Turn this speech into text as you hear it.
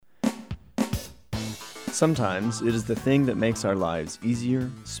Sometimes it is the thing that makes our lives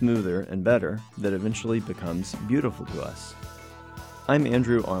easier, smoother, and better that eventually becomes beautiful to us. I'm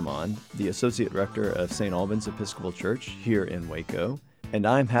Andrew Armand, the Associate Rector of St. Albans Episcopal Church here in Waco, and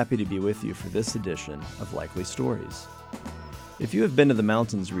I'm happy to be with you for this edition of Likely Stories. If you have been to the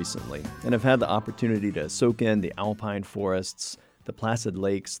mountains recently and have had the opportunity to soak in the alpine forests, the placid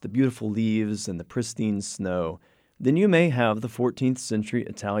lakes, the beautiful leaves, and the pristine snow, then you may have the 14th-century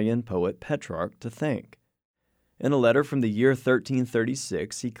Italian poet Petrarch to thank. In a letter from the year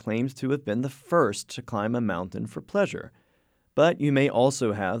 1336, he claims to have been the first to climb a mountain for pleasure. But you may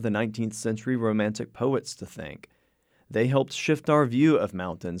also have the 19th-century Romantic poets to thank. They helped shift our view of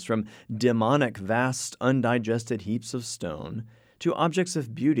mountains from demonic, vast, undigested heaps of stone to objects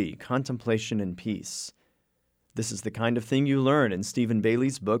of beauty, contemplation, and peace. This is the kind of thing you learn in Stephen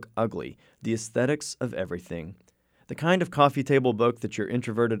Bayley's book, Ugly, The Aesthetics of Everything. The kind of coffee table book that your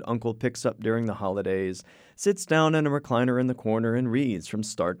introverted uncle picks up during the holidays, sits down in a recliner in the corner, and reads from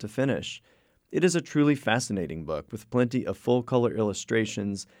start to finish. It is a truly fascinating book with plenty of full-color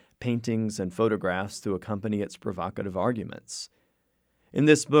illustrations, paintings, and photographs to accompany its provocative arguments. In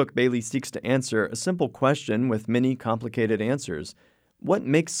this book, Bayley seeks to answer a simple question with many complicated answers. What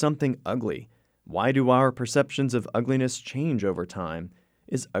makes something ugly? Why do our perceptions of ugliness change over time?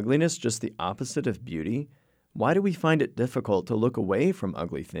 Is ugliness just the opposite of beauty? Why do we find it difficult to look away from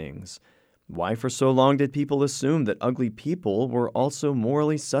ugly things? Why for so long did people assume that ugly people were also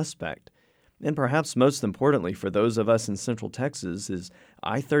morally suspect? And perhaps most importantly for those of us in Central Texas, is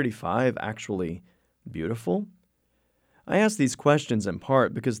I-35 actually beautiful? I ask these questions in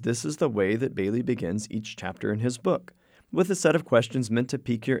part because this is the way that Bayley begins each chapter in his book, with a set of questions meant to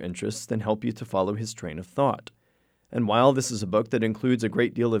pique your interest and help you to follow his train of thought. And while this is a book that includes a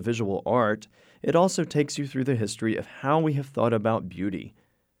great deal of visual art, it also takes you through the history of how we have thought about beauty,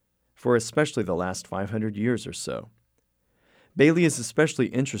 for especially the last 500 years or so. Bayley is especially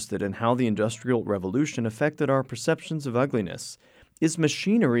interested in how the Industrial Revolution affected our perceptions of ugliness. Is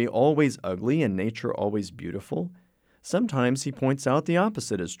machinery always ugly and nature always beautiful? Sometimes he points out the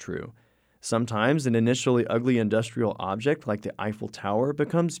opposite is true. Sometimes an initially ugly industrial object like the Eiffel Tower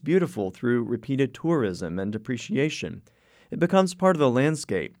becomes beautiful through repeated tourism and depreciation. It becomes part of the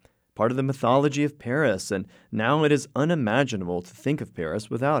landscape, part of the mythology of Paris, and now it is unimaginable to think of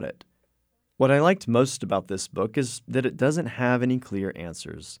Paris without it. What I liked most about this book is that it doesn't have any clear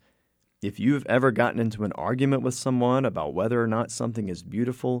answers. If you've ever gotten into an argument with someone about whether or not something is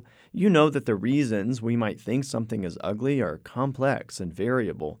beautiful, you know that the reasons we might think something is ugly are complex and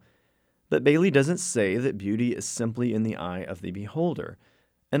variable. But Bayley doesn't say that beauty is simply in the eye of the beholder.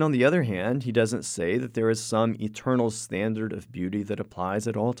 And on the other hand, he doesn't say that there is some eternal standard of beauty that applies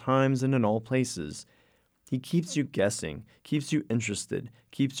at all times and in all places. He keeps you guessing, keeps you interested,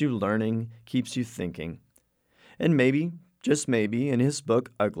 keeps you learning, keeps you thinking. And maybe, just maybe, in his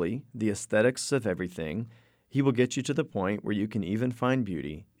book, Ugly, The Aesthetics of Everything, he will get you to the point where you can even find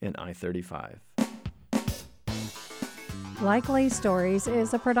beauty in I-35. Likely Stories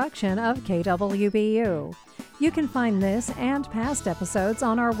is a production of KWBU. You can find this and past episodes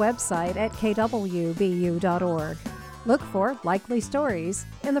on our website at kwbu.org. Look for Likely Stories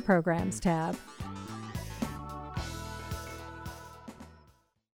in the Programs tab.